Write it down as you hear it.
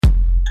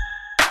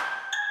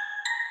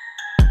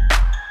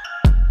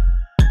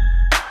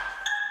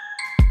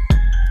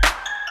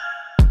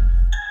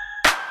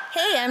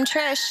I'm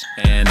Trish.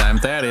 And I'm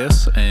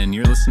Thaddeus, and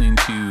you're listening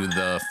to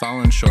the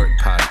Fallen Short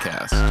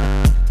podcast.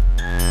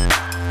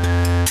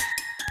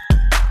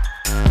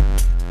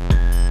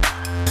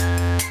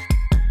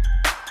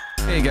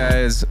 Hey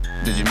guys,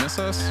 did you miss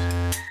us?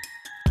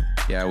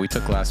 Yeah, we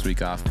took last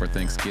week off for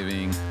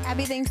Thanksgiving.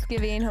 Happy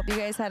Thanksgiving. Hope you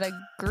guys had a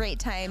great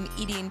time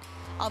eating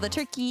all the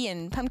turkey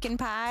and pumpkin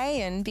pie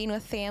and being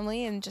with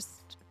family and just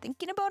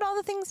thinking about all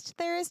the things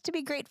there is to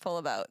be grateful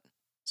about.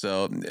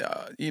 So,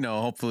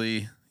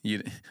 hopefully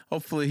you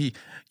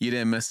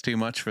didn't miss too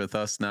much with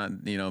us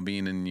not,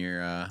 being in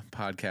your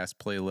podcast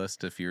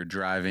playlist if you're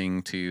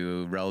driving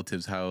to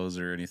relatives' house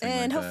or anything like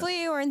that. And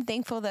hopefully you weren't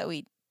thankful that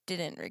we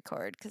didn't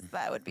record because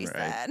that would be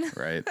sad.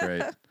 Right.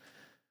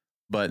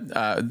 But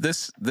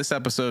this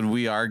episode,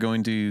 we are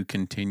going to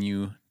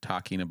continue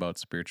talking about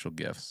spiritual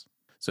gifts.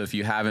 So if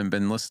you haven't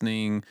been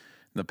listening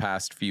the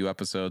past few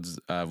episodes,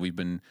 we've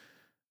been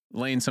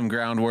laying some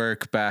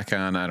groundwork back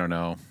on,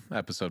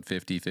 episode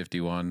 50,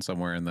 51,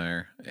 somewhere in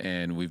there.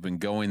 And we've been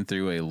going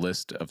through a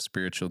list of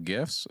spiritual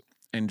gifts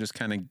and just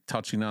kind of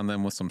touching on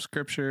them with some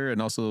scripture and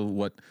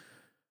also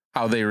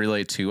how they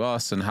relate to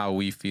us and how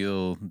we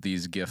feel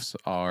these gifts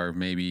are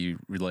maybe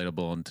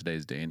relatable in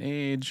today's day and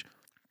age.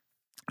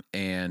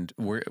 And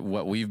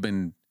what we've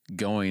been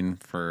going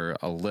for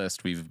a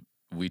list,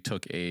 we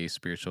took a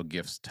spiritual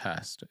gifts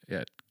test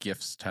at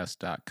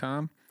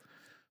giftstest.com.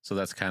 So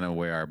that's kind of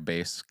where our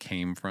base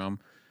came from.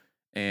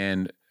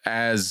 And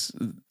as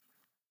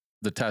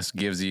the test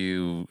gives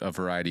you a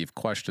variety of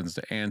questions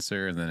to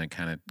answer, and then it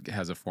kind of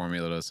has a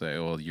formula to say,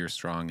 well, you're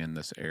strong in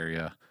this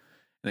area.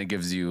 And it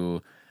gives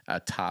you a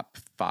top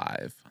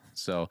 5.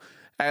 So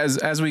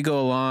as we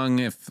go along,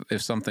 if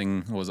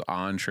something was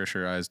on Trish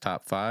or I's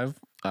top 5,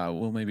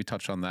 we'll maybe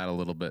touch on that a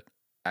little bit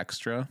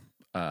extra,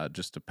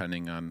 just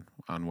depending on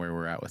where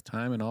we're at with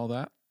time and all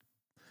that.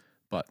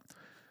 But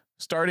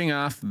starting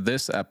off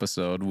this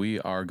episode, we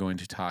are going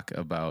to talk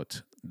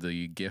about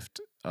the gift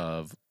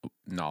of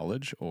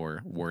knowledge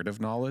or word of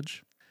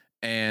knowledge.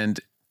 And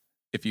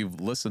if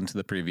you've listened to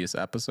the previous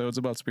episodes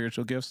about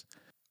spiritual gifts,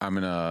 I'm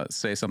going to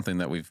say something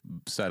that we've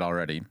said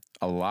already.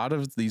 A lot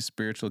of these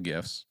spiritual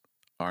gifts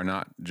are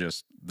not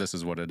just this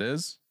is what it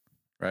is,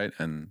 right?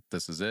 And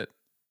this is it.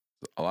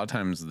 A lot of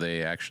times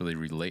they actually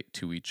relate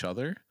to each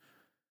other.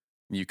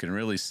 You can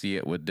really see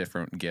it with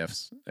different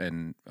gifts.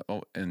 And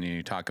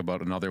you talk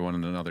about another one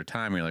at another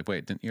time. You're like,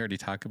 wait, didn't you already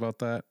talk about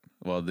that?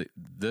 Well,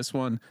 this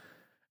one,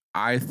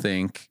 I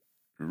think,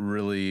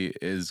 really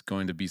is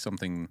going to be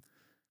something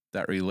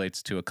that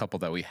relates to a couple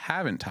that we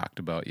haven't talked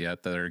about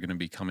yet that are going to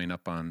be coming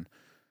up on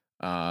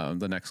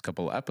the next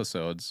couple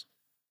episodes,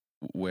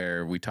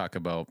 where we talk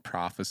about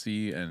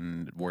prophecy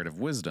and word of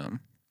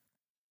wisdom.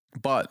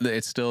 But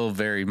it's still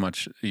very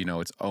much,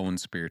 its own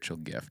spiritual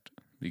gift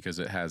because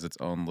it has its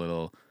own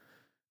little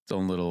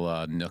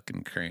nook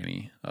and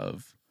cranny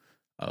of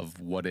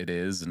what it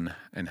is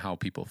and how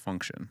people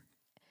function.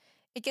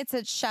 It gets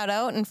a shout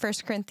out in 1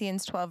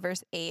 Corinthians 12,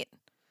 verse 8.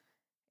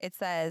 It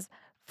says,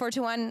 "For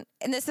to one,"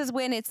 and this is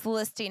when it's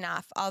listing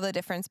off all the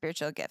different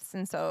spiritual gifts.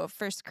 And so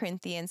 1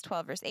 Corinthians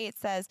 12, verse 8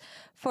 says,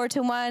 "For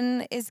to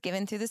one is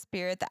given through the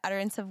Spirit the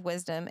utterance of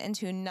wisdom, and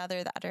to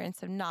another the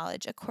utterance of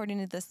knowledge, according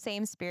to the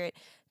same Spirit,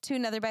 to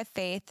another by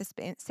faith,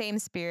 the same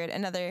Spirit,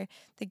 another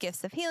the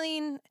gifts of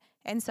healing,"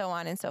 and so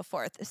on and so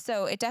forth.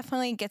 So it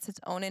definitely gets its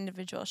own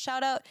individual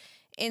shout out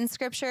in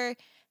Scripture.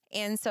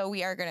 And so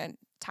we are going to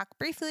talk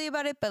briefly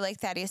about it. But like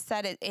Thaddeus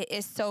said, it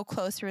is so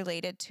close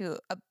related to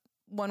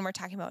one we're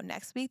talking about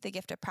next week, the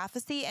gift of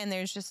prophecy. And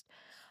there's just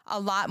a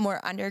lot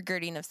more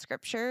undergirding of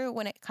Scripture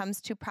when it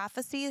comes to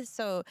prophecy.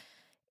 So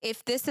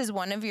if this is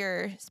one of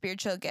your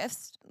spiritual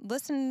gifts,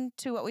 listen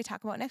to what we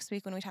talk about next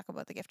week when we talk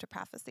about the gift of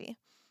prophecy.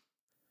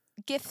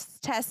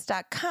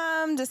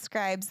 Giftstest.com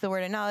describes the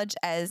word of knowledge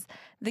as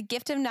the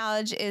gift of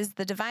knowledge is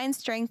the divine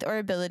strength or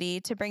ability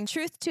to bring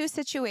truth to a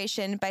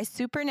situation by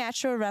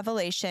supernatural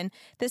revelation.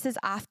 This is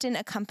often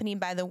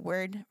accompanied by the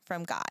word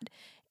from God.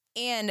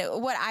 And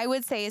what I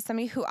would say is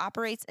somebody who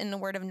operates in the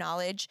word of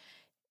knowledge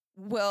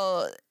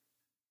will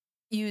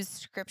use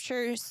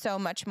Scripture so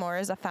much more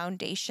as a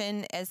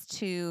foundation as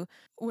to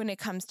when it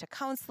comes to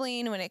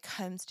counseling, when it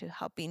comes to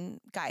helping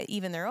guide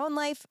even their own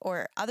life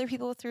or other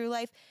people through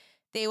life.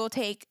 They will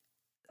take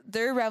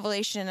their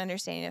revelation and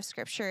understanding of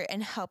Scripture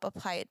and help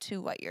apply it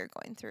to what you're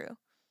going through.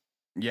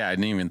 Yeah, I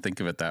didn't even think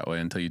of it that way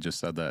until you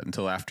just said that.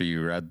 Until after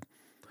you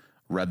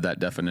read that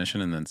definition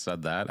and then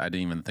said that, I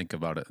didn't even think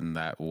about it in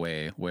that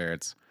way, where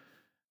it's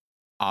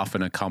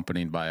often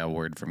accompanied by a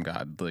word from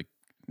God. Like,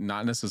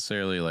 not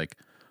necessarily like,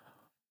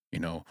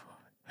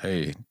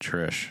 hey,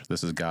 Trish,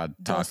 this is God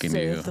talking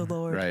to you. The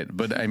Lord. Right.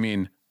 But I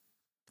mean,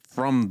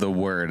 from the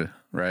word,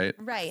 right?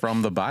 Right.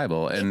 From the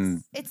Bible.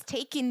 And it's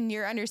taking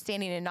your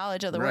understanding and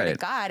knowledge of the word of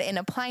God and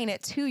applying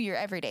it to your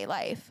everyday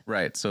life.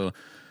 Right. So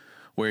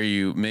where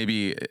you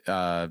maybe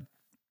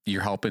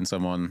you're helping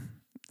someone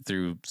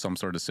through some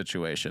sort of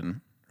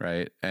situation,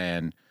 right?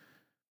 And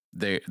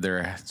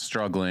they're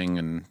struggling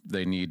and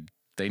they need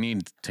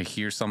to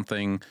hear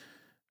something,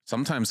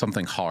 sometimes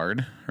something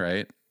hard,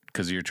 right?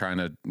 Because you're trying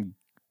to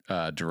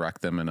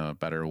direct them in a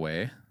better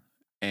way.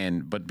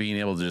 But being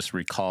able to just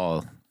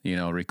recall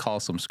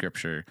some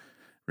scripture,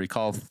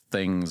 recall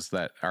things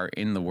that are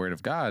in the Word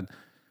of God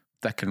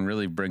that can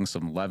really bring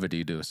some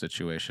levity to a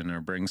situation, or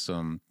bring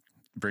some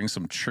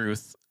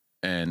truth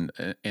and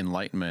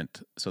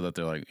enlightenment, so that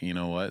they're like, you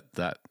know what,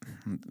 that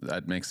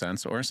makes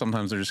sense. Or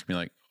sometimes they're just gonna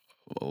be like,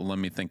 well, let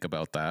me think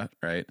about that,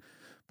 right?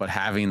 But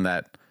having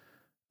that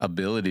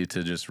ability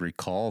to just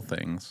recall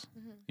things,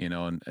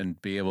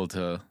 and be able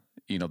to,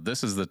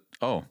 this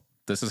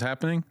is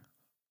happening.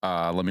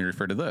 Let me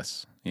refer to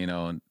this,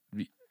 and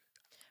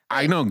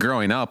I know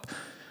growing up,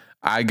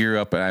 I grew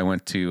up and I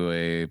went to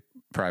a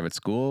private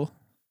school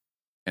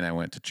and I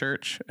went to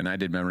church and I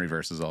did memory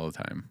verses all the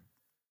time.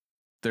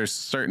 There's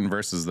certain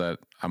verses that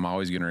I'm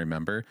always going to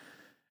remember,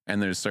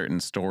 and there's certain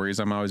stories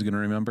I'm always going to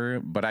remember,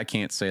 but I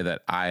can't say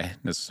that I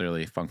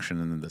necessarily function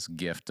in this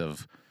gift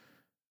of,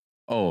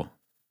 oh,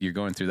 you're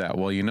going through that.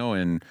 Well,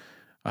 in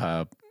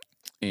 1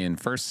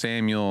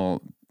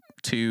 Samuel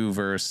 2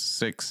 verse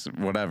 6,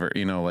 whatever,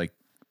 like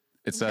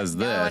it says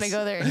this. I want to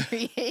go there and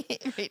read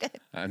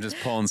it. I'm just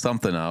pulling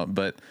something out,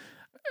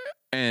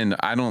 and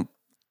I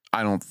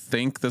don't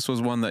think this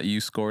was one that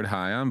you scored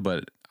high on,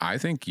 but I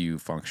think you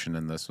function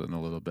in this one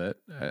a little bit.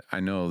 I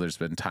know there's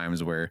been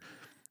times where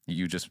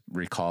you just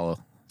recall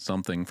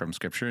something from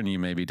scripture and you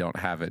maybe don't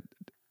have it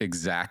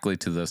exactly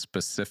to the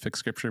specific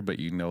scripture, but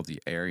you know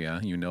the area,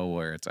 you know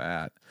where it's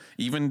at.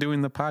 Even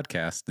doing the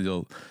podcast,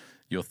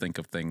 you'll think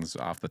of things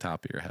off the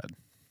top of your head.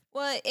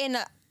 Well,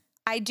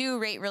 I do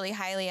rate really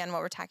highly on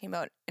what we're talking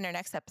about in our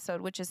next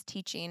episode, which is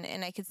teaching.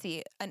 And I could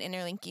see an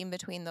interlinking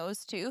between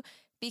those two,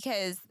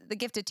 because the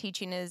gift of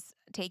teaching is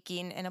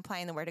taking and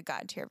applying the Word of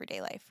God to your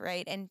everyday life,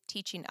 right? And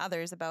teaching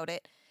others about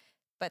it.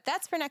 But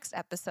that's for next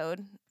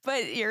episode.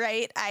 But you're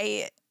right.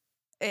 I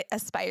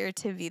aspire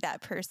to be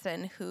that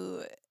person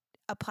who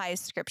applies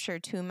scripture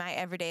to my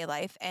everyday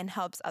life and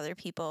helps other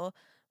people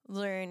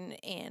learn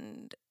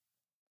and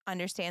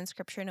understand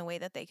scripture in a way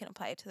that they can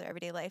apply it to their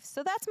everyday life.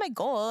 So that's my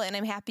goal. And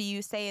I'm happy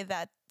you say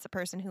that's a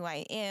person who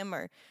I am,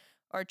 or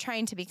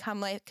trying to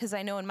become like, because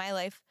I know in my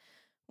life,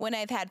 when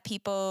I've had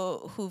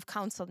people who've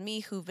counseled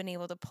me, who've been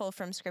able to pull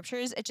from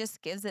scriptures, it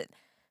just gives it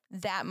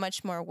that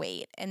much more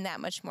weight and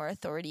that much more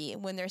authority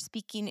when they're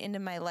speaking into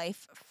my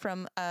life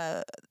from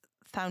a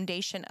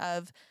foundation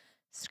of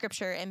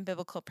scripture and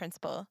biblical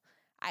principle.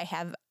 I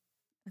have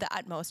the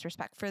utmost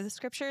respect for the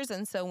scriptures.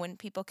 And so when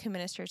people can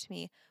minister to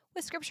me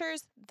with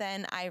scriptures,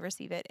 then I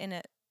receive it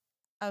in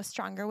a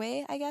stronger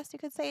way, I guess you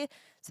could say.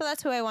 So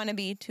that's who I want to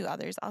be to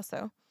others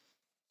also.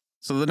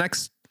 So the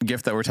next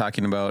gift that we're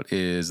talking about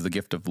is the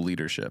gift of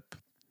leadership.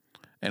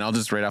 And I'll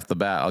just right off the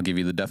bat, I'll give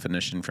you the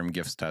definition from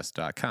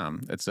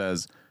giftstest.com. It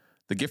says,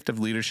 the gift of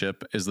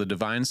leadership is the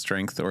divine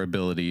strength or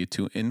ability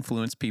to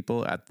influence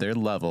people at their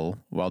level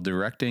while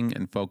directing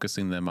and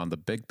focusing them on the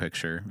big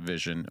picture,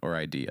 vision, or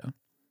idea.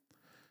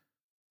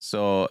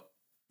 So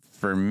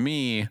for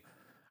me,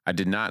 I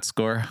did not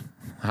score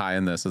high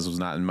in this. This was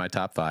not in my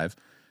top 5.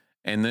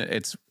 And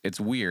it's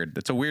weird.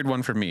 It's a weird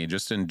one for me,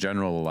 just in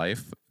general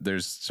life.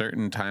 There's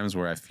certain times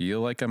where I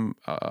feel like I'm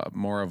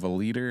more of a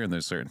leader, and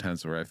there's certain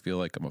times where I feel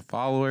like I'm a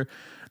follower.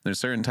 There's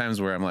certain times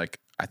where I'm like,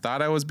 I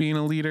thought I was being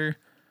a leader,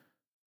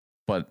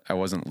 but I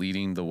wasn't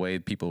leading the way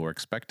people were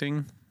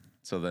expecting.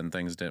 So then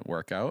things didn't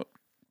work out.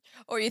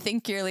 Or you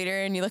think you're a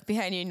leader and you look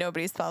behind you,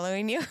 nobody's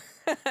following you.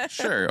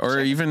 Sure. Or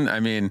even,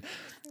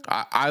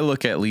 I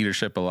look at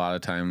leadership a lot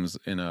of times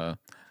in a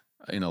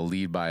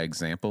lead by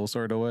example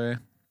sort of way.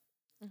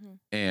 Mm-hmm.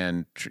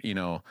 And,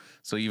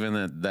 so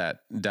even that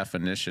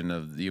definition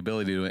of the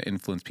ability to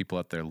influence people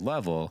at their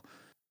level,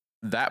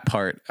 that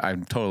part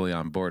I'm totally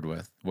on board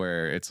with,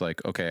 where it's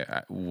like, okay,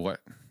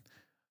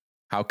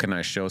 how can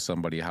I show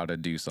somebody how to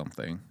do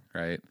something,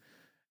 right?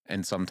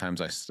 And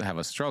sometimes I have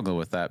a struggle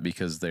with that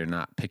because they're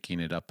not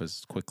picking it up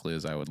as quickly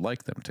as I would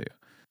like them to.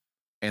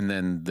 And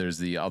then there's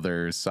the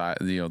other side,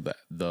 the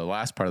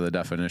last part of the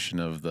definition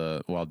of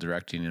while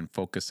directing and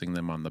focusing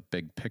them on the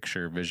big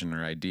picture, vision,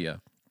 or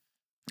idea.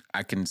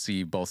 I can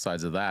see both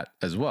sides of that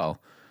as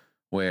well,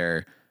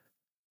 where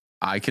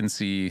I can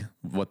see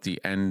what the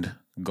end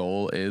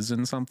goal is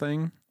in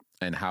something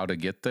and how to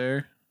get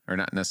there, or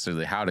not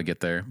necessarily how to get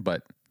there,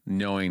 but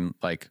knowing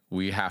like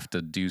we have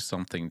to do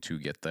something to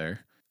get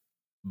there.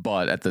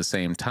 But at the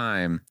same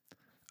time,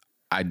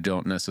 I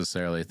don't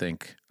necessarily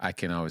think I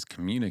can always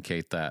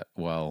communicate that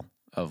well,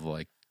 of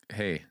like,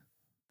 hey,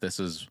 this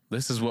is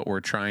what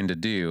we're trying to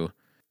do.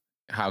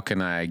 How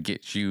can I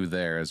get you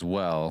there as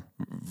well,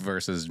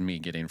 versus me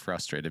getting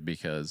frustrated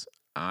because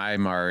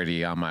I'm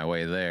already on my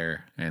way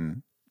there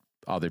and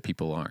other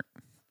people aren't.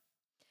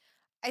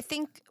 I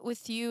think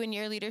with you and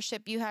your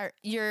leadership,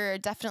 you're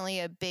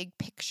definitely a big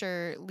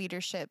picture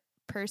leadership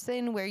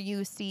person, where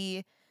you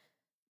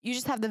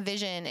just have the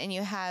vision and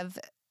you have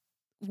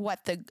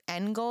what the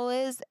end goal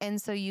is.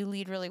 And so you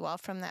lead really well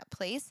from that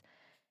place.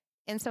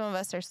 And some of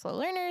us are slow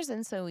learners,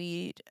 and so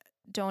we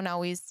don't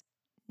always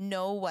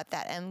know what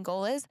that end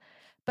goal is.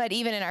 But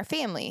even in our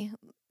family,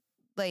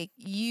 like,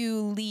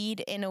 you lead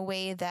in a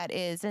way that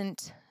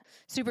isn't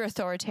super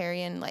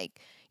authoritarian.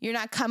 Like, you're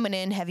not coming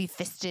in heavy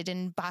fisted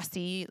and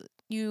bossy.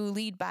 You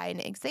lead by an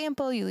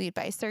example, you lead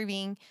by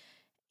serving.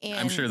 And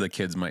I'm sure the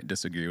kids might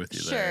disagree with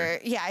you there.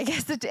 Sure. Yeah, I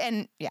guess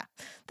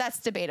that's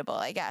debatable,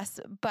 I guess.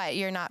 But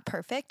you're not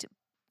perfect.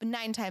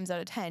 9 times out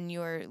of 10,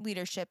 your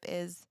leadership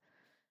is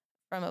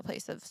from a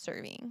place of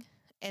serving.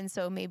 And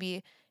so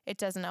maybe it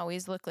doesn't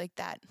always look like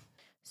that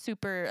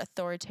super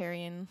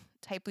authoritarian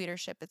type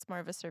leadership. It's more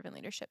of a servant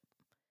leadership.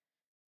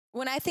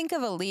 When I think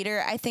of a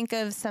leader, I think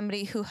of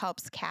somebody who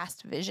helps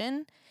cast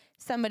vision,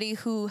 somebody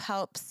who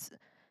helps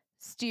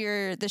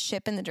steer the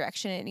ship in the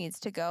direction it needs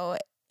to go.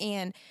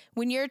 And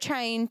when you're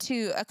trying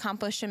to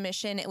accomplish a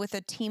mission with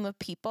a team of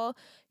people,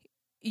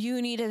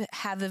 you need to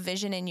have a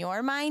vision in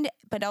your mind,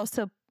 but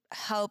also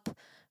help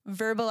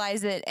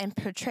verbalize it and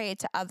portray it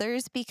to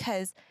others,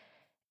 because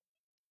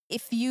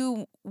if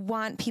you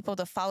want people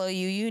to follow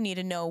you, you need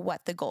to know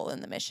what the goal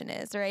and the mission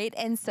is, right?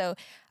 And so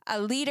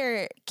a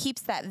leader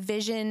keeps that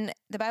vision.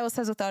 The Bible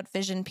says without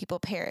vision, people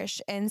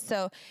perish. And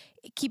so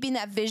keeping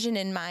that vision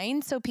in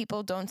mind so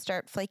people don't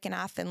start flaking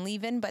off and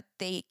leaving, but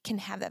they can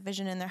have that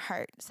vision in their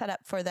heart set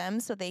up for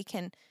them so they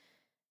can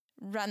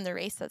run the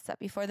race that's set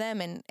before them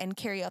and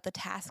carry out the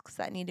tasks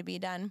that need to be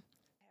done.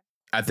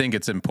 I think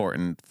it's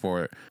important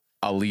for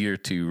a leader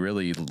to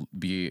really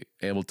be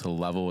able to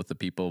level with the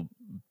people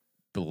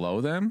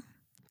below them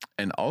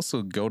and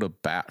also go to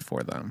bat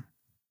for them.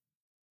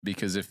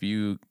 Because if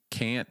you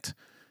can't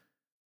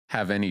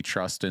have any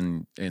trust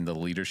in the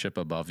leadership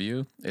above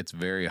you, it's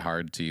very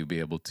hard to be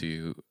able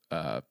to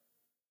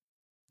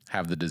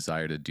have the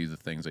desire to do the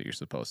things that you're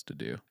supposed to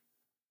do.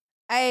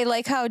 I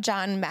like how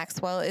John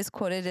Maxwell is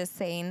quoted as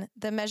saying,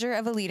 "The measure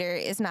of a leader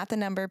is not the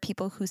number of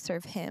people who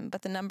serve him,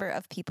 but the number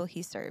of people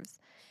he serves."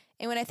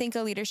 And when I think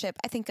of leadership,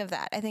 I think of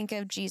that. I think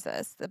of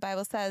Jesus. The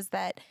Bible says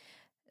that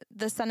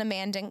the Son of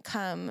Man didn't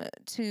come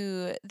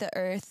to the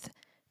earth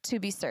to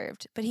be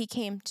served, but he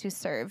came to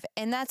serve.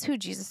 And that's who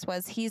Jesus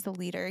was. He's a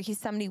leader. He's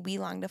somebody we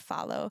long to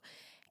follow.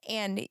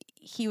 And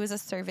he was a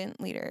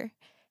servant leader.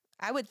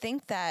 I would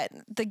think that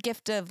the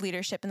gift of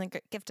leadership and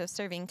the gift of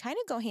serving kind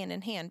of go hand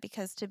in hand,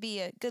 because to be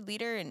a good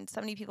leader and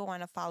somebody people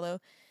want to follow,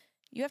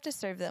 you have to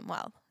serve them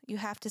well. You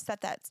have to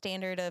set that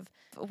standard of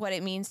what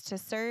it means to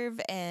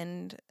serve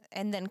and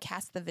then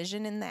cast the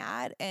vision in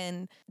that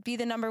and be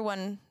the number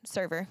one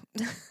server,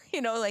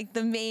 like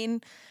the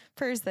main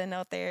person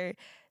out there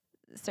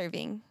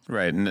serving.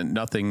 Right. And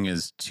nothing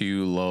is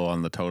too low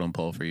on the totem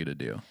pole for you to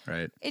do,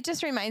 right? It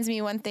just reminds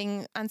me one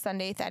thing. On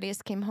Sunday,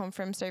 Thaddeus came home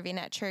from serving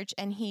at church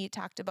and he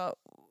talked about,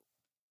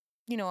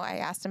 I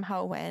asked him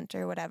how it went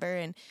or whatever.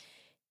 And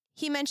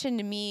he mentioned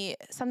to me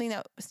something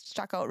that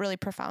struck out really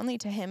profoundly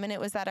to him. And it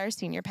was that our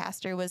senior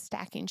pastor was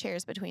stacking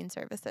chairs between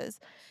services.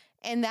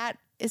 And that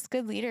is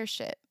good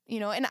leadership,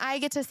 and I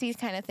get to see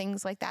kind of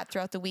things like that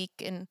throughout the week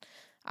in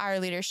our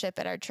leadership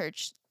at our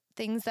church,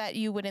 things that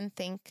you wouldn't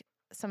think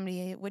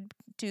somebody would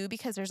do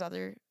because there's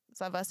others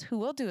of us who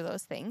will do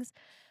those things.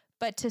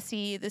 But to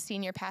see the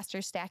senior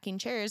pastor stacking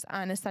chairs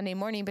on a Sunday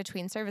morning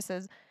between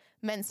services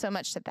meant so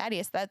much to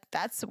Thaddeus.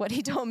 That's what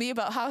he told me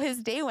about how his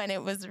day went.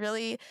 It was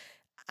really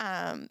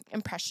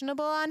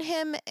impressionable on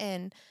him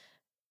and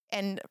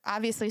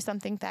obviously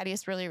something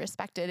Thaddeus really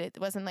respected. It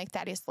wasn't like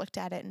Thaddeus looked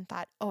at it and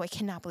thought, "Oh, I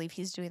cannot believe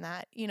he's doing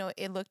that."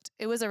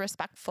 It was a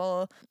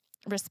respectful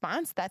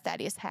response that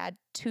Thaddeus had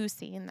to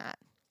seeing that.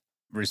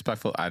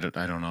 Respectful. I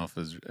don't know if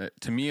it was,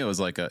 to me, it was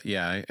like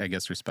I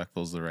guess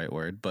respectful is the right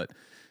word, but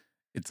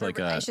it's like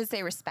I should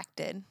say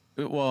respected.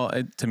 Well,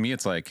 to me,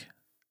 it's like,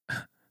 as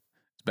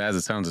bad as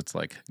it sounds, it's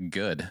like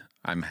good.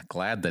 I'm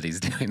glad that he's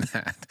doing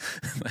that.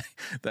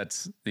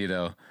 That's,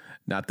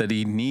 not that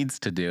he needs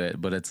to do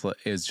it, but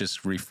it's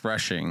just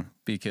refreshing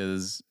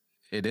because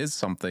it is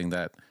something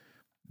that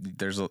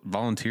there's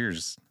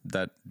volunteers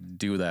that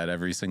do that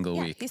every single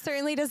week. He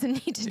certainly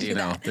doesn't need to do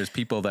that. There's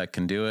people that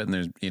can do it, and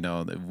there's,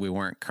 we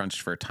weren't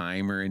crunched for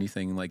time or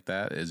anything like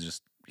that. It's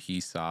just, he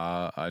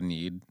saw a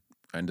need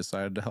and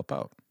decided to help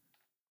out.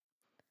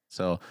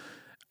 So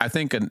I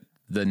think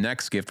the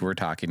next gift we're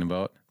talking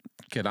about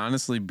could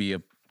honestly be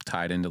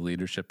tied into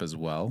leadership as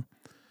well.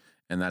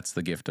 And that's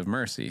the gift of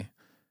mercy.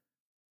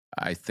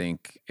 I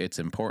think it's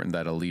important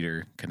that a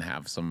leader can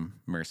have some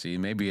mercy.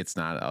 Maybe it's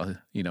not,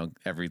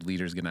 every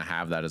leader's going to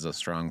have that as a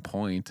strong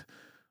point.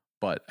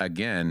 But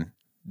again,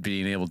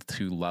 being able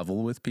to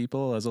level with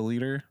people as a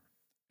leader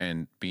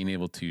and being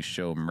able to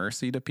show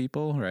mercy to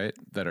people, right?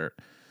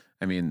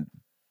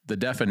 The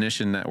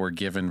definition that we're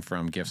given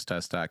from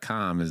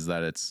giftstest.com is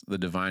that it's the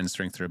divine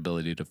strength or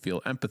ability to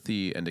feel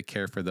empathy and to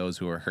care for those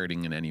who are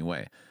hurting in any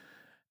way.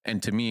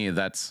 And to me,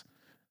 that's,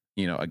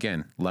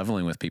 again,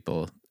 leveling with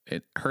people.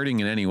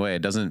 Hurting in any way,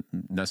 it doesn't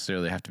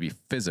necessarily have to be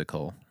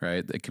physical,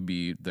 right? It could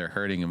be they're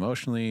hurting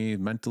emotionally,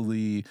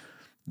 mentally,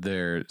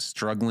 they're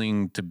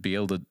struggling to be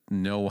able to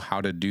know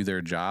how to do their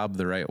job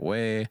the right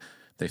way.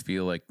 They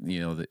feel like,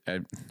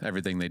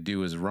 everything they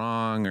do is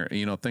wrong or,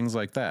 things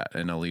like that.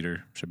 And a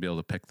leader should be able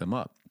to pick them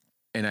up.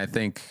 And I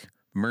think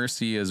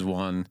mercy is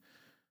one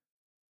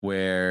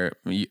where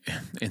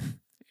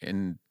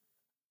in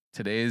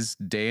today's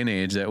day and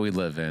age that we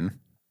live in,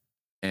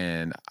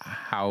 and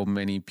how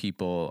many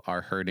people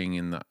are hurting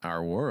in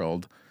our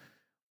world,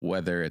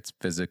 whether it's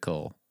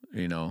physical,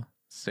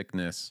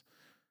 sickness,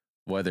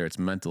 whether it's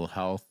mental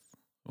health,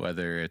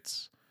 whether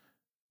it's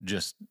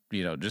just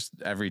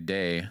every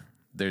day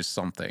there's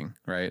something,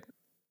 right?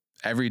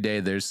 Every day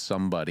there's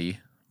somebody,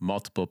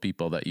 multiple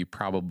people that you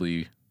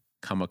probably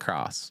come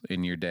across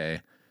in your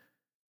day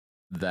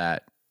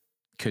that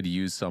could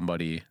use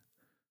somebody's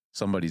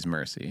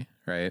mercy,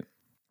 right?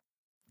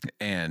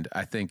 And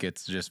I think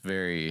it's just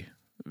very,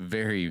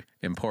 very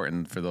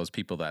important for those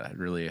people that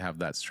really have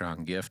that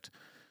strong gift,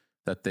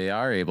 that they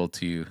are able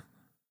to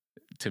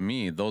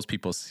me, those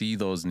people see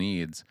those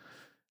needs,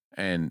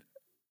 and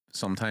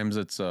sometimes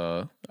it's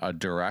a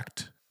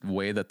direct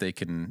way that they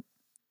can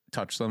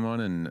touch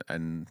someone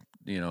and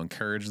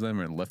encourage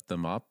them or lift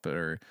them up,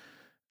 or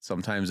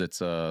sometimes it's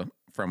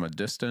from a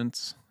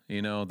distance,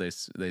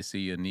 they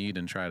see a need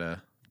and try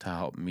to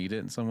help meet it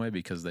in some way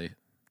because they're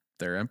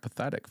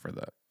empathetic for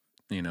that,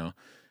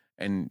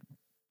 and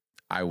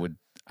I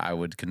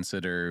would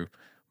consider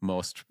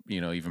most,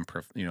 even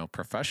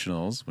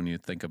professionals, when you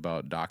think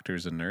about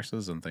doctors and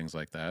nurses and things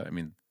like that, I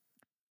mean,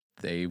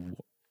 they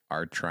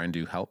are trying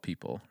to help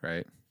people,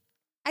 right?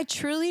 I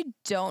truly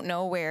don't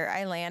know where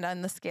I land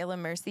on the scale of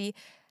mercy.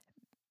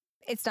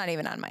 It's not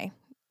even on my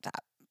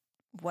top,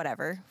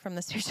 whatever, from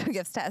the spiritual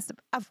gifts test.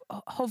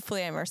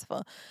 Hopefully I'm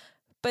merciful.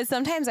 But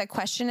sometimes I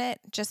question it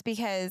just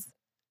because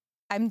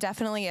I'm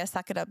definitely a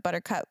suck it up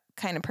buttercup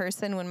kind of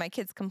person. When my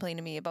kids complain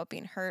to me about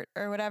being hurt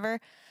or whatever,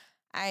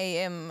 I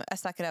am a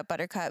suck it up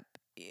buttercup.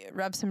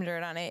 Rub some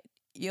dirt on it.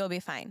 You'll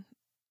be fine.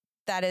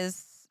 That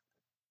is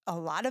a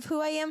lot of who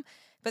I am.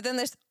 But then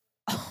there's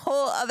a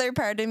whole other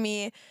part of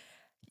me.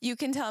 You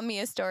can tell me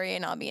a story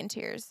and I'll be in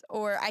tears,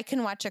 or I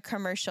can watch a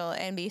commercial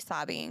and be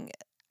sobbing.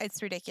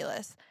 It's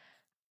ridiculous.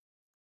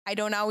 I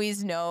don't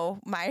always know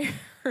my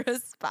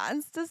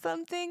response to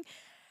something,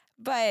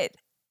 but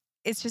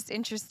it's just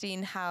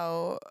interesting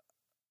how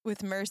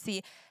with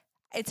mercy,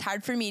 it's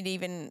hard for me to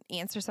even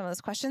answer some of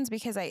those questions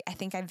because I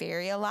think I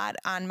vary a lot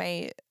on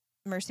my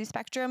mercy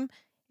spectrum.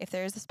 If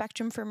there is a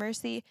spectrum for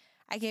mercy,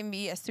 I can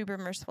be a super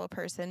merciful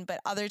person,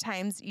 but other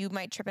times you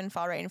might trip and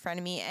fall right in front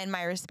of me, and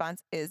my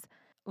response is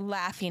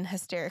laughing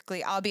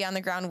hysterically. I'll be on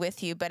the ground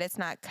with you, but it's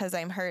not because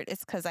I'm hurt.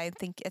 It's because I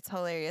think it's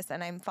hilarious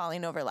and I'm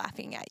falling over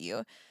laughing at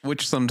you.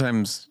 Which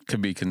sometimes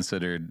could be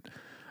considered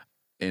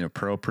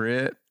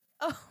inappropriate.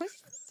 Oh,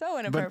 so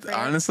inappropriate. But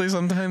honestly,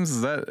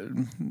 sometimes that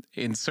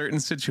in certain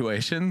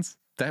situations,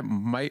 that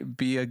might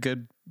be a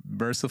good,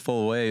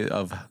 merciful way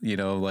of,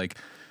 like,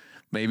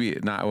 maybe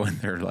not when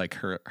they're like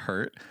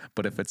hurt,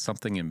 but if it's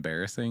something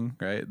embarrassing,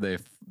 right? They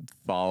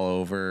fall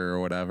over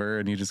or whatever,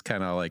 and you just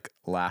kind of like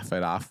laugh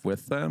it off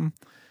with them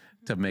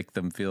to make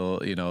them feel,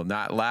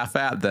 not laugh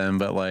at them,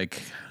 but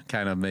like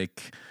kind of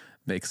make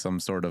some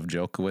sort of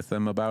joke with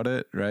them about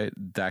it, right?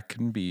 That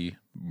can be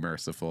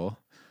merciful.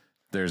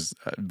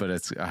 But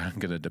it's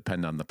going to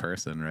depend on the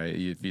person, right?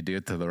 If you do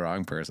it to the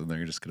wrong person,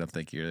 they're just going to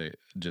think you're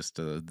just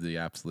the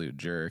absolute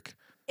jerk.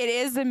 It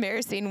is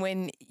embarrassing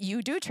when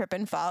you do trip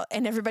and fall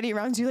and everybody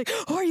around you like,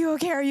 oh, are you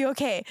okay? Are you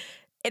okay?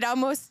 It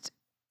almost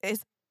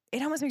makes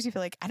you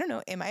feel like, I don't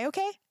know, am I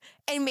okay?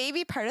 And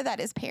maybe part of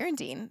that is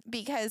parenting,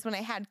 because when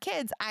I had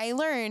kids, I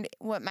learned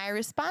what my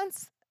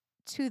response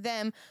to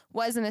them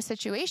was in a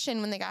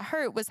situation when they got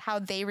hurt was how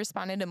they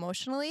responded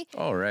emotionally.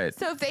 Oh, right.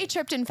 So if they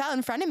tripped and fell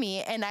in front of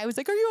me and I was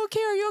like, are you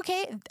okay? Are you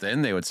okay?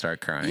 Then they would start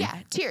crying.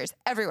 Yeah, tears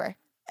everywhere.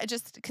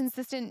 Just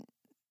consistent,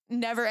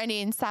 never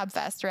ending sob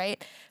fest,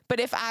 right? But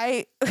if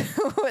I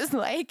was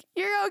like,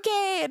 you're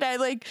okay, and I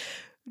like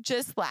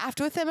just laughed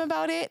with them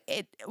about it,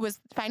 it was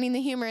finding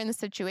the humor in the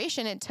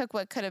situation. It took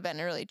what could have been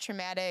a really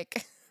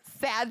traumatic,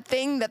 sad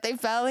thing that they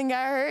fell and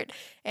got hurt,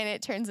 and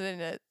it turns it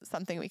into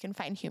something we can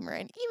find humor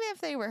in. Even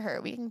if they were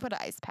hurt, we can put an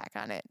ice pack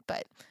on it.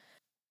 But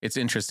it's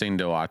interesting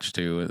to watch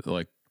too.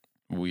 Like,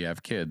 we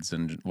have kids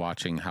and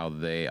watching how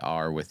they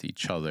are with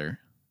each other,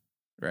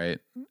 right?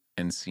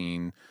 And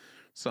seeing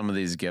some of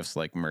these gifts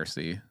like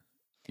mercy.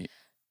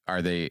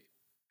 Are they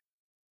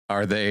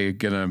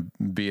gonna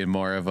be in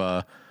more of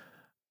a,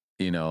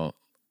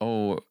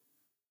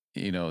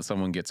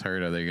 someone gets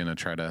hurt, are they gonna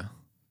try to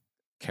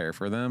care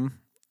for them,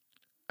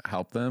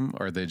 help them,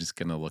 or are they just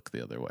gonna look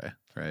the other way,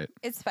 right?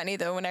 It's funny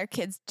though, when our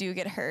kids do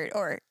get hurt,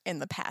 or in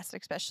the past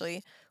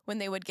especially, when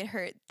they would get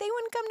hurt, they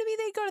wouldn't come to me,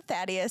 they'd go to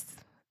Thaddeus.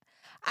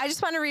 I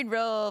just want to read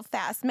real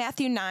fast.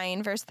 Matthew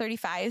 9 verse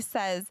 35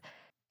 says,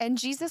 and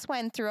Jesus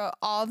went throughout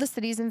all the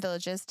cities and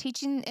villages,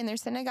 teaching in their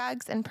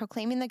synagogues and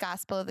proclaiming the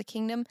gospel of the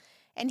kingdom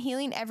and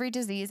healing every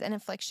disease and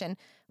affliction.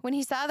 When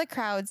he saw the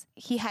crowds,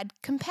 he had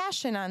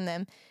compassion on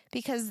them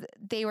because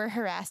they were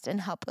harassed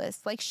and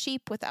helpless, like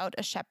sheep without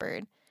a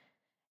shepherd.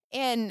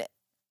 And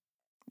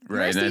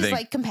right, mercy is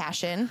like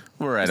compassion.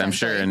 Right, I'm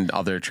sure in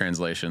other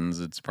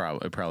translations it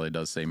probably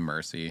does say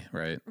mercy,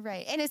 right?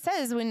 Right, and it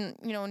says when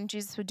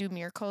Jesus would do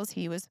miracles,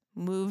 he was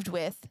moved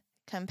with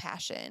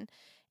compassion.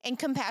 And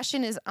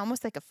compassion is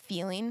almost like a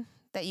feeling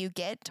that you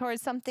get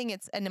towards something.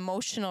 It's an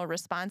emotional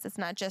response. It's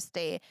not just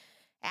a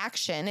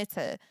action. It's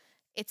a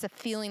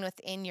feeling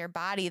within your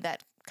body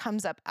that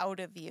comes up out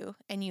of you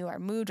and you are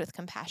moved with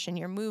compassion.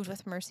 You're moved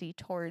with mercy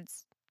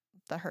towards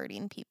the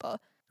hurting people.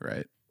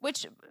 Right.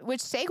 Which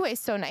segues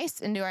so nice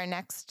into our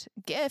next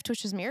gift,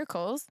 which is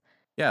miracles.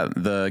 Yeah,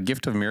 the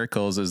gift of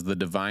miracles is the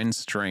divine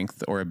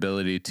strength or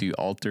ability to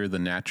alter the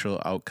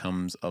natural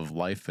outcomes of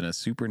life in a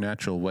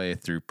supernatural way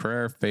through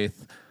prayer,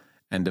 faith,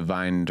 and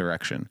divine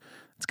direction.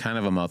 It's kind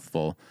of a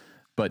mouthful,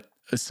 but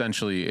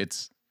essentially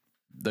it's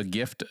the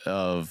gift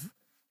of,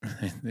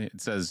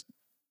 it says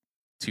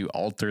to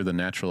alter the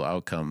natural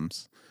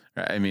outcomes.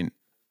 I mean,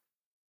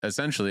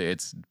 essentially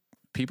it's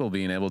people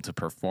being able to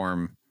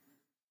perform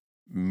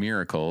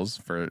miracles,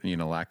 for,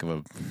 lack of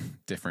a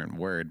different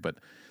word, but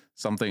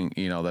something,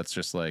 that's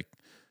just like,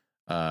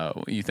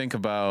 you think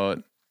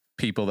about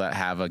people that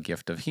have a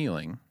gift of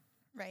healing,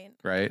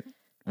 right?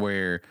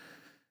 Where,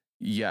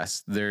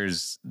 yes,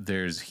 there's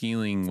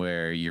healing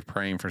where you're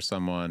praying for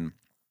someone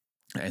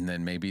and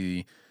then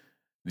maybe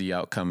the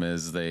outcome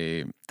is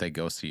they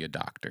go see a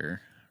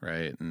doctor,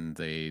 right? And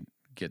they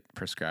get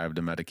prescribed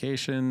a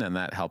medication and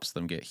that helps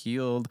them get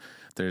healed.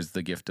 There's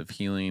the gift of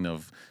healing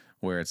of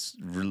where it's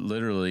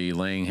literally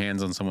laying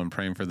hands on someone,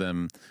 praying for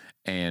them,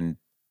 and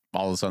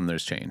all of a sudden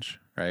there's change,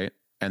 right?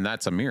 And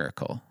that's a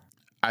miracle.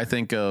 I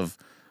think of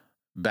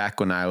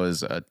back when I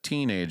was a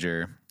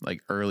teenager,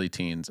 like early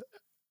teens,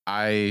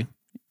 I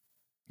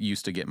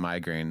used to get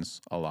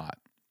migraines a lot.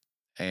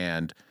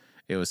 And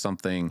it was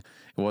something,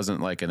 it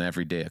wasn't like an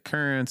everyday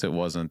occurrence. It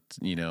wasn't,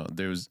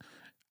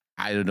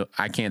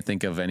 I can't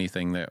think of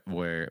anything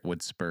where it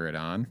would spur it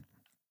on.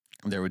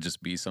 There would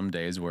just be some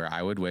days where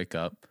I would wake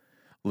up,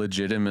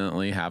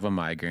 legitimately have a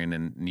migraine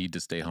and need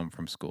to stay home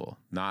from school.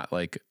 Not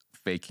like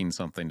faking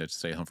something to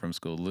stay home from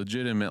school.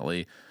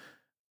 Legitimately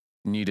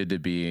needed to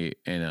be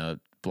in a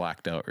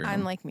blacked out room.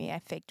 Unlike me, I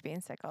faked being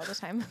sick all the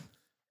time.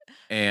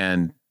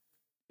 And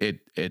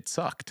it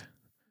sucked.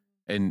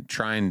 And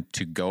trying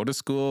to go to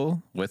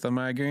school with a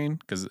migraine,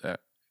 because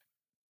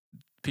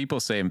people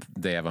say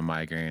they have a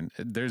migraine.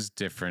 There's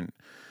different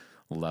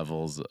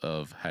levels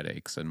of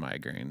headaches and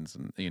migraines,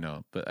 and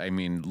but I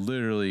mean,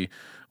 literally,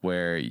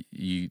 where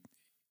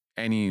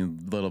any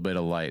little bit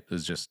of light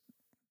is just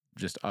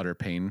utter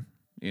pain,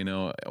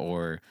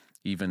 or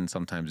even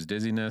sometimes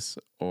dizziness,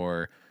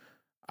 or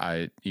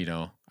I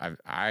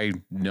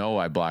know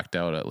I blacked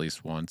out at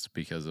least once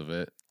because of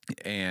it.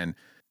 And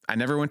I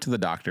never went to the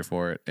doctor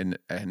for it, and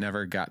I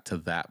never got to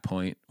that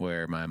point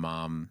where my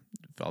mom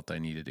felt I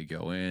needed to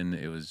go in.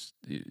 It was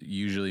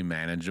usually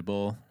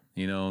manageable,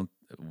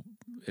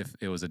 if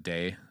it was a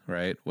day,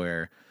 right,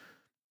 where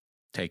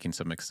taking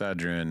some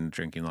Excedrin,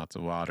 drinking lots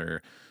of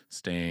water,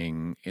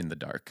 staying in the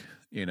dark,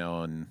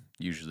 and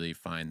usually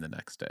fine the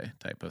next day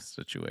type of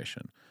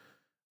situation.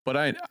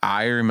 But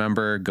I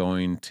remember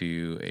going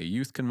to a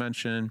youth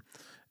convention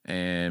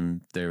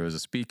and there was a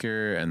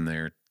speaker and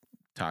they're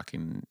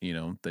talking,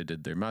 they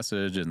did their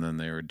message and then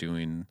they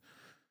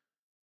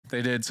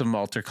did some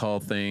altar call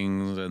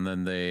things and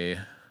then they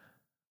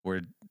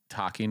were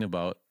talking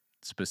about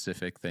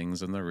specific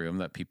things in the room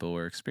that people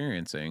were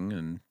experiencing.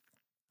 And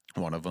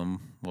one of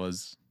them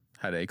was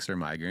headaches or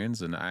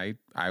migraines. And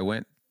I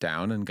went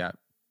down and got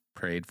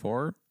prayed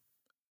for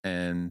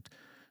and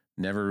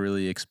never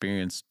really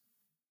experienced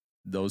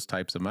those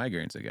types of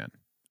migraines again.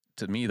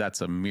 To me, that's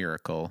a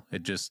miracle.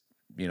 It just,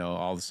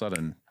 all of a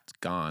sudden it's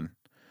gone.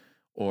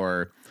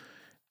 Or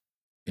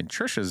in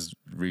Trisha's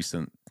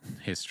recent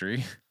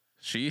history,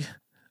 she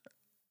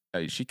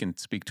can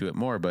speak to it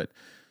more, but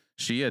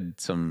she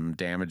had some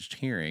damaged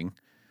hearing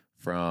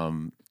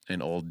from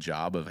an old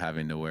job of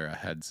having to wear a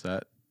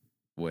headset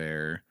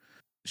where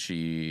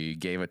she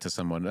gave it to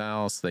someone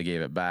else. They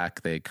gave it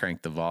back. They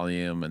cranked the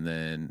volume and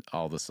then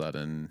all of a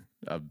sudden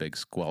a big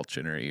squelch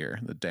in her ear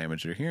that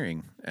damaged her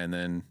hearing. And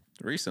then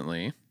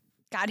recently,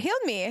 God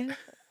healed me.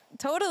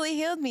 Totally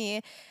healed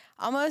me.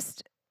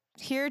 Almost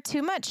hear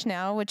too much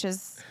now, which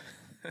is,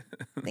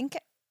 I think,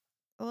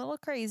 a little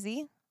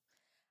crazy.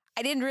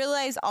 I didn't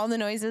realize all the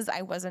noises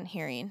I wasn't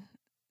hearing.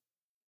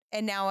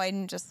 And now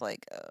I'm just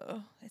like,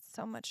 oh, it's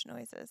so much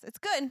noises. It's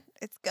good.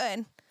 It's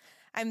good.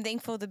 I'm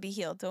thankful to be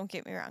healed. Don't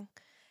get me wrong.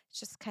 It's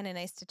just kind of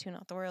nice to tune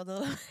out the world a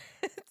little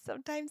bit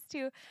sometimes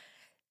too.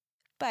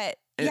 But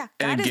yeah,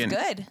 God is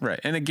good. Right.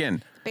 And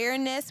again,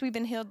 barrenness, we've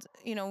been healed.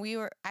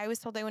 I was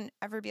told I wouldn't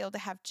ever be able to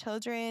have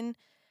children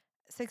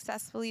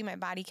successfully. My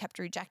body kept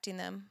rejecting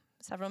them,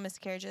 several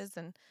miscarriages,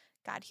 and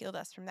God healed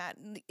us from that.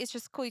 It's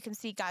just cool. You can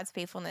see God's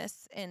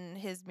faithfulness in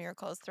his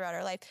miracles throughout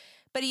our life.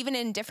 But even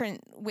in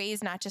different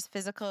ways, not just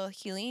physical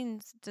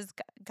healings, does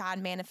God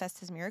manifest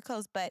his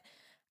miracles. But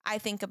I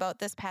think about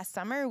this past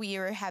summer, we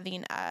were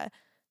having a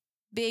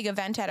big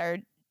event at our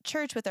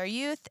church with our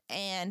youth,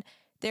 and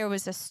there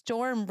was a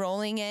storm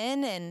rolling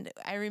in, and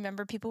I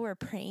remember people were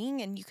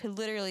praying, and you could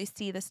literally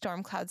see the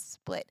storm clouds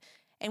split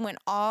and went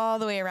all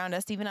the way around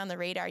us. Even on the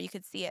radar, you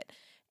could see it.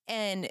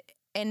 And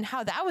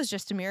how that was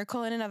just a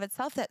miracle in and of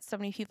itself that so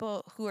many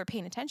people who were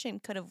paying attention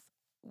could have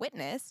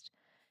witnessed,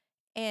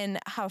 and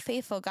how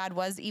faithful God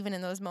was even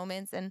in those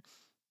moments. And,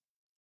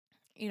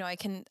 I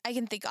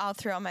can think all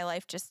throughout my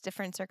life, just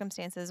different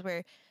circumstances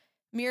where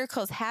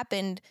miracles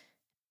happened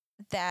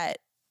that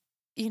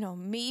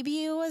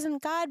maybe it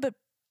wasn't God, but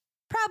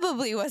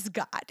probably was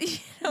God.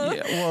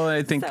 Yeah, well,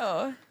 I think,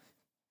 So,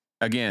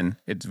 again,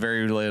 it's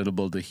very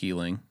relatable to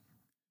healing,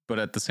 but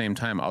at the same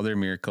time, other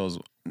miracles,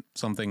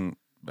 something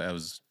that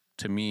was,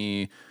 to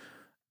me,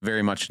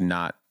 very much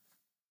not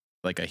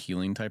like a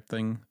healing type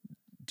thing.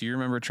 Do you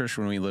remember, Trish,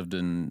 when we lived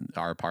in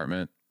our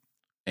apartment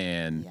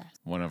and Yes.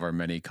 one of our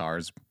many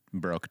cars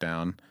broke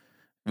down?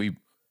 We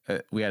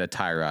had a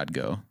tie rod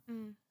go.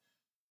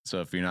 So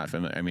if you're not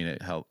familiar, I mean,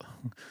 it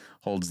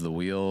holds the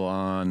wheel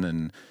on,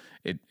 and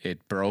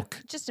it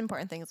broke. Just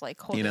important things like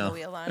holding the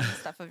wheel on and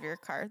stuff of your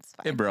car. It's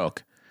fine. It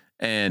broke.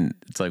 And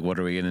it's like, what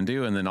are we going to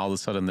do? And then all of a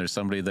sudden there's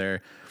somebody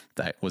there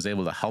that was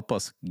able to help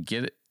us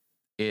get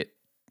it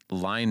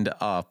lined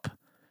up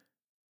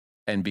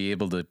and be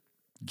able to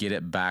get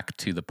it back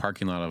to the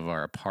parking lot of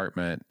our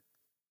apartment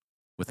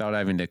without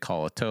having to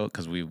call a tow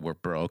because we were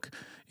broke,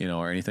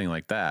 or anything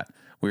like that.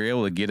 We were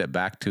able to get it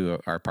back to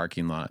our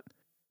parking lot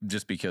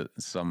just because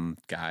some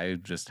guy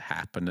just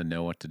happened to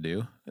know what to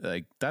do.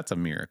 Like, that's a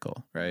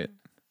miracle, right?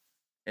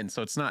 And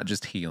so it's not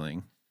just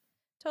healing.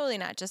 Totally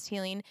not just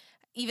healing.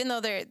 Even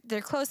though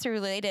they're closely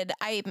related,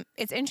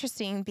 it's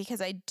interesting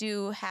because I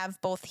do have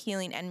both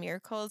healing and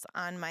miracles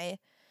on my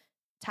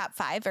top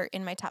 5, or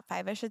in my top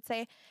 5, I should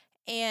say.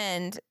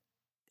 And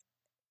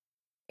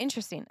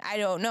interesting. I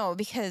don't know,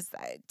 because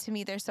to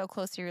me, they're so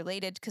closely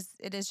related, because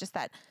it is just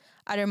that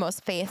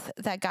uttermost faith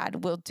that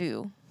God will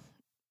do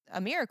a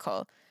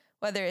miracle,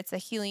 whether it's a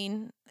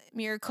healing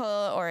miracle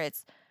or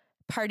it's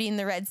parting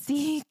the Red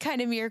Sea kind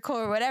of miracle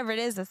or whatever it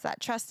is. It's that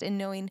trust in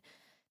knowing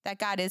that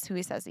God is who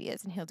he says he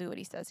is and he'll do what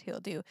he says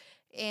he'll do.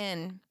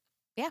 And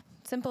yeah,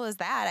 simple as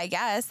that, I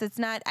guess. It's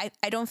not,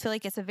 I don't feel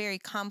like it's a very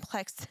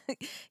complex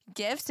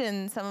gift,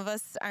 and some of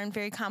us aren't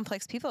very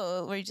complex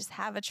people. We just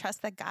have a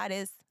trust that God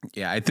is.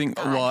 Yeah, I think,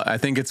 God. well, I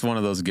think it's one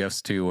of those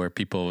gifts too, where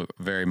people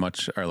very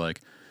much are like,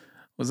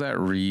 was that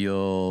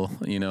real?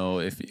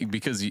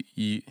 Because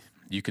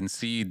you can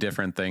see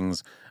different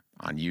things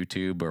on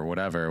YouTube or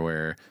whatever,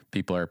 where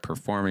people are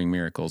performing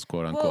miracles,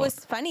 quote unquote. Well, it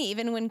was funny,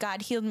 even when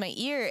God healed my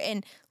ear,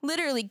 and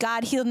literally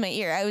God healed my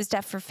ear. I was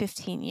deaf for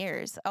 15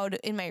 years. Out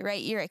in my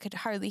right ear, I could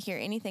hardly hear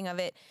anything of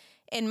it.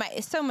 And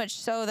so much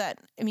so that,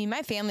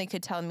 my family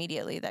could tell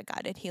immediately that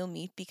God had healed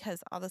me,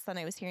 because all of a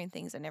sudden I was hearing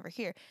things I never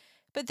hear.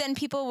 But then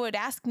people would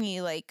ask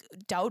me like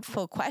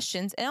doubtful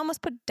questions and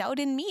almost put doubt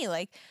in me.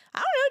 Like, I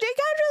don't know, did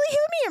God really heal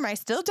me? Am I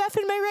still deaf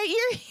in my right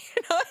ear?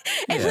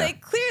 And like,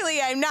 clearly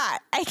I'm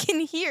not. I can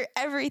hear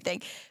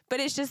everything.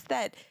 But it's just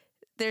that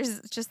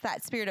there's just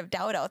that spirit of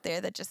doubt out there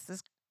that just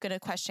is going to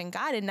question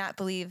God and not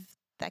believe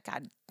that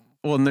God.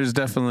 Well, and there's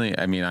definitely,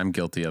 I'm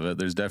guilty of it.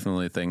 There's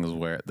definitely things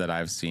that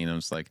I've seen. I'm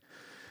just like,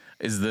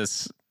 is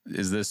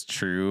this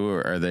true?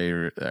 Or are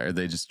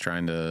they just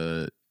trying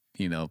to,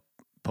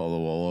 pull the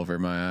wool over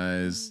my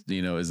eyes?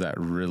 Is that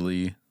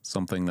really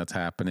something that's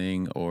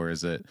happening, or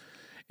is it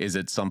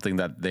something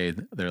that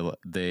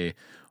they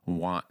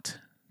want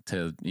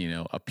to,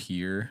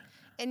 appear?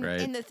 And, right?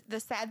 And the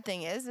sad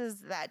thing is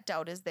that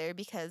doubt is there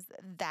because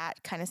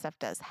that kind of stuff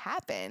does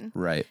happen.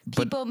 Right.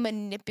 People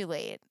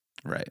manipulate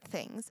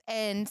things.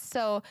 And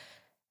so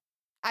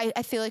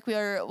I feel like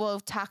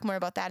we'll talk more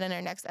about that in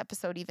our next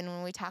episode, even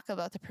when we talk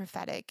about the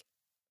prophetic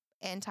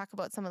and talk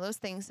about some of those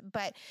things.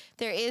 But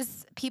there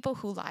is people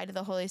who lie to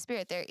the Holy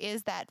Spirit. There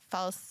is that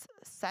false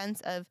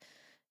sense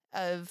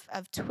of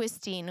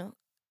twisting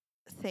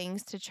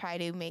things to try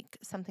to make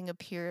something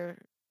appear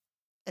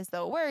as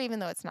though it were, even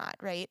though it's not,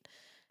 right?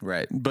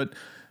 Right. But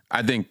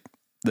I think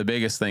the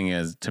biggest thing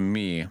is, to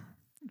me,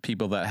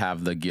 people that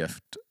have the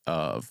gift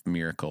of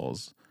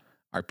miracles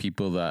are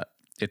people that,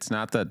 it's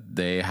not that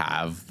they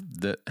have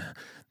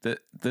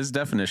this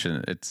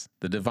definition. It's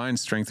the divine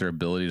strength or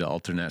ability to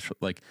alter natural.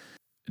 Like,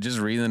 just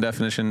reading the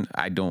definition,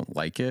 I don't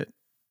like it.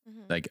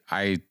 Like,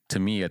 to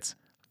me, it's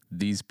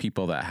these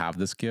people that have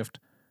this gift,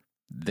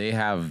 they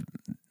have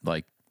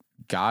like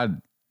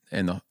God,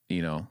 and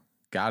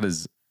God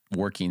is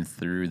working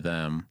through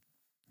them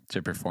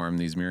to perform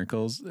these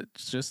miracles.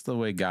 It's just the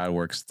way God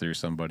works through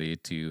somebody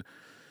to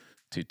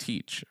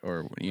teach,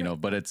 or,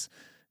 but it's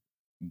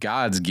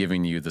God's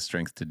giving you the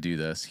strength to do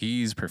this.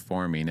 He's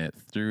performing it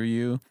through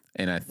you.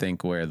 And I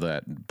think where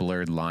that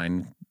blurred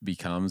line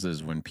becomes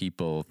is when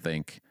people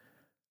think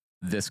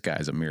this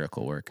guy's a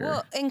miracle worker.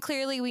 Well, and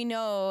clearly we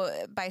know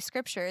by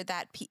scripture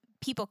that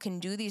people can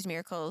do these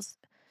miracles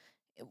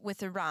with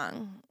the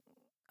wrong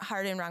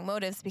heart and wrong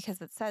motives,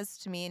 because it says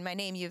to me, in my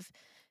name, you've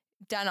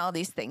done all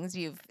these things.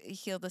 You've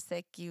healed the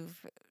sick.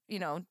 You've,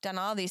 done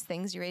all these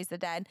things. You raised the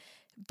dead,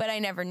 but I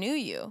never knew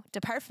you.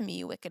 Depart from me,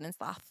 you wicked and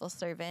slothful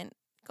servant.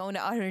 Go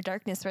into utter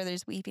darkness where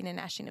there's weeping and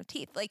gnashing of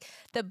teeth. Like,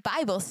 the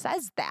Bible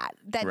says that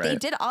they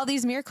did all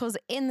these miracles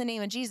in the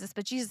name of Jesus,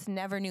 but Jesus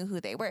never knew who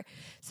they were.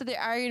 So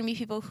there are going to be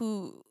people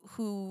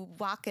who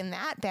walk in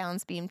that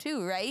balance beam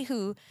too, right?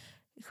 Who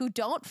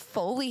don't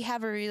fully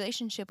have a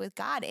relationship with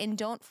God and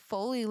don't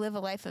fully live a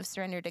life of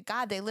surrender to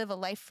God. They live a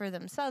life for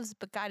themselves,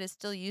 but God is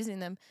still using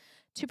them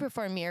to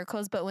perform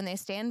miracles. But when they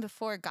stand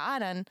before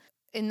God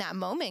in that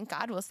moment,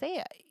 God will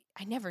say,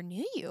 I never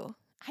knew you.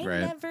 I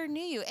Right. never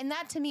knew you. And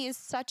that to me is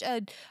such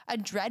a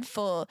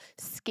dreadful,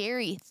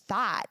 scary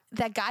thought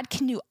that God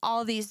can do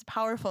all these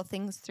powerful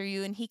things through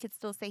you and he could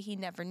still say he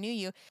never knew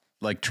you.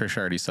 Like Trish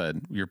already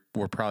said,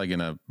 we're probably going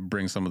to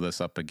bring some of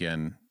this up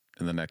again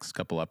in the next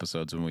couple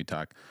episodes when we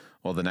talk.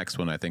 Well, the next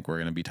one, I think we're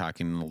going to be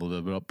talking a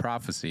little bit about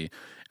prophecy.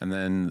 And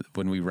then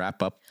when we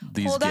wrap up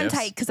these Hold gifts, on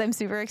tight because I'm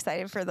super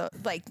excited for the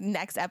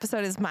next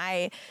episode is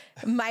my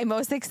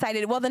most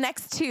excited. Well, the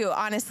next two,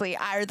 honestly,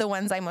 are the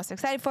ones I'm most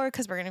excited for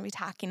because we're going to be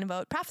talking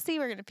about prophecy.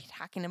 We're going to be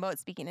talking about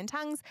speaking in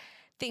tongues,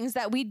 things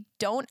that we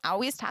don't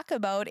always talk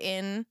about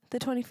in the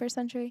 21st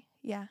century.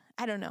 Yeah,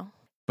 I don't know.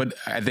 But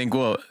I think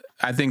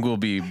we'll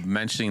be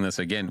mentioning this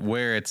again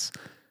where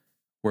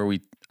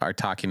we are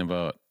talking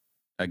about,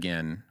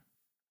 again,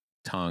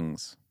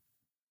 tongues,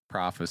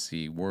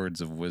 prophecy, words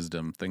of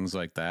wisdom, things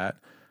like that,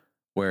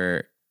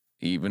 where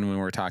even when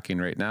we're talking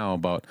right now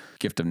about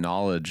gift of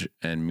knowledge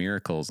and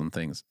miracles and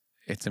things,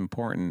 it's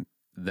important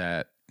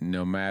that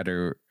no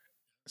matter,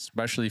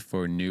 especially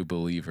for new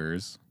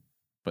believers,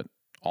 but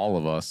all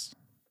of us,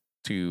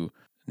 to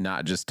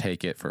not just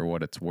take it for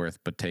what it's worth,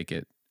 but take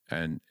it.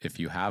 And if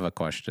you have a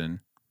question,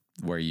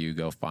 where you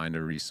go find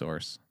a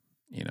resource,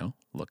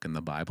 look in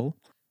the Bible.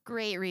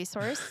 Great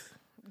resource.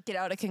 Get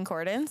out a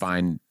concordance.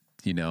 Find,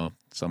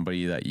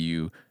 somebody that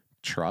you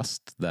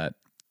trust that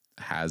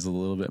has a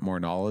little bit more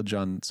knowledge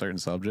on certain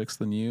subjects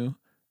than you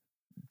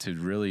to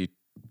really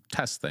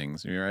test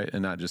things, right?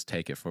 And not just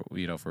take it for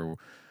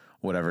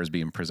whatever is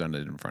being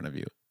presented in front of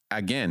you.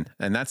 Again,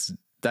 and that's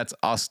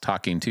us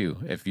talking too.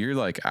 If you're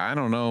like, I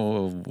don't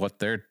know what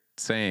they're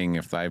saying,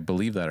 if I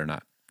believe that or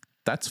not,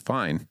 that's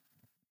fine.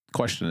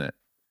 Question it.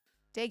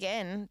 Dig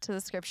in to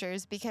the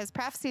scriptures because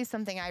prophecy is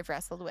something I've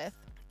wrestled with.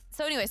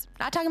 So anyways,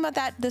 not talking about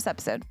that this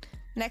episode.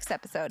 Next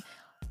episode.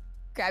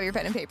 Grab your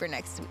pen and paper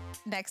next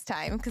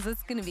time because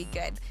it's going to be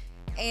good.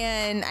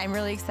 And I'm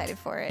really excited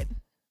for it.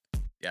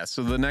 Yeah,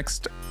 so the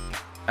next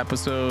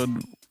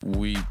episode,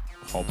 we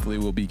hopefully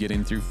will be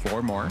getting through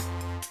 4 more.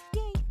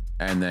 Yay.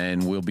 And then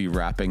we'll be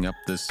wrapping up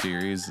this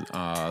series,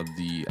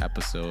 the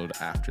episode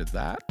after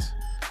that,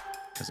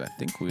 because I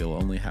think we'll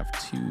only have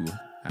 2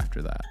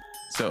 after that.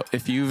 So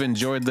if you've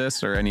enjoyed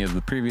this or any of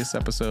the previous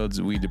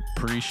episodes, we'd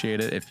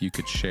appreciate it if you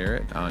could share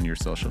it on your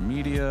social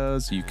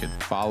medias. You could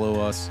follow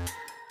us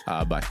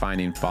by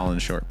finding Fallen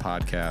Short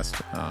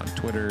Podcast on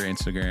Twitter,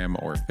 Instagram,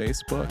 or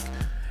Facebook.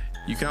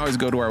 You can always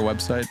go to our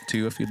website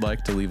too if you'd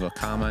like to leave a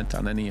comment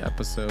on any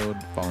episode,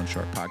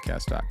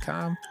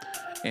 fallenshortpodcast.com.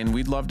 And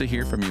we'd love to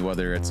hear from you,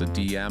 whether it's a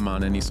DM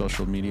on any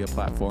social media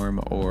platform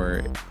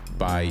or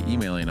by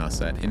emailing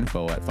us at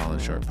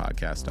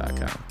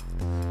info@fallenshortpodcast.com.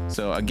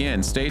 So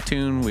again, stay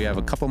tuned. We have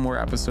a couple more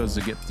episodes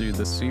to get through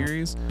this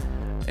series.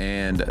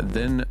 And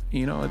then,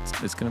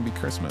 it's going to be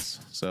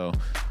Christmas. So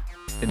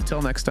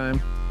until next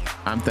time,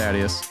 I'm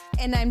Thaddeus.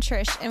 And I'm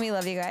Trish, and we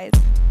love you guys.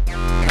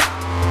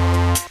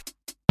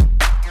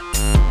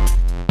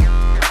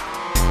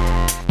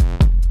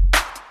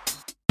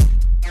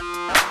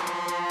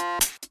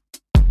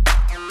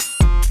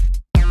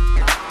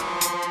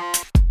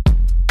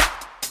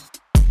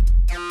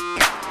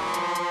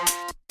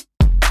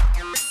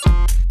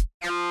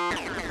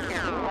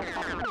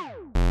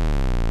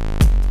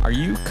 Are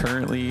you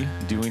currently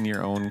doing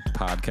your own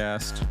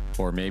podcast,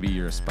 or maybe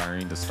you're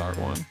aspiring to start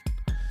one?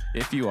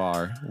 If you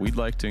are, we'd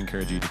like to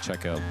encourage you to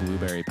check out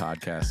Blueberry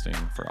Podcasting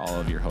for all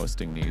of your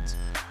hosting needs.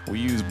 We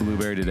use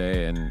Blueberry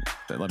today, and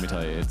let me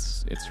tell you,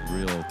 it's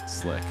real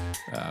slick.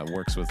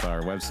 Works with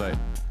our website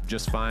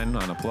just fine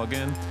on a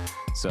plugin.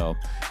 So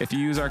if you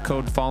use our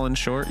code Fallen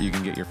Short, you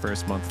can get your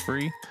first month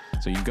free.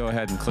 So you can go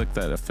ahead and click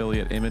that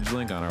affiliate image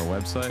link on our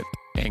website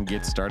and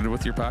get started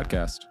with your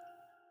podcast.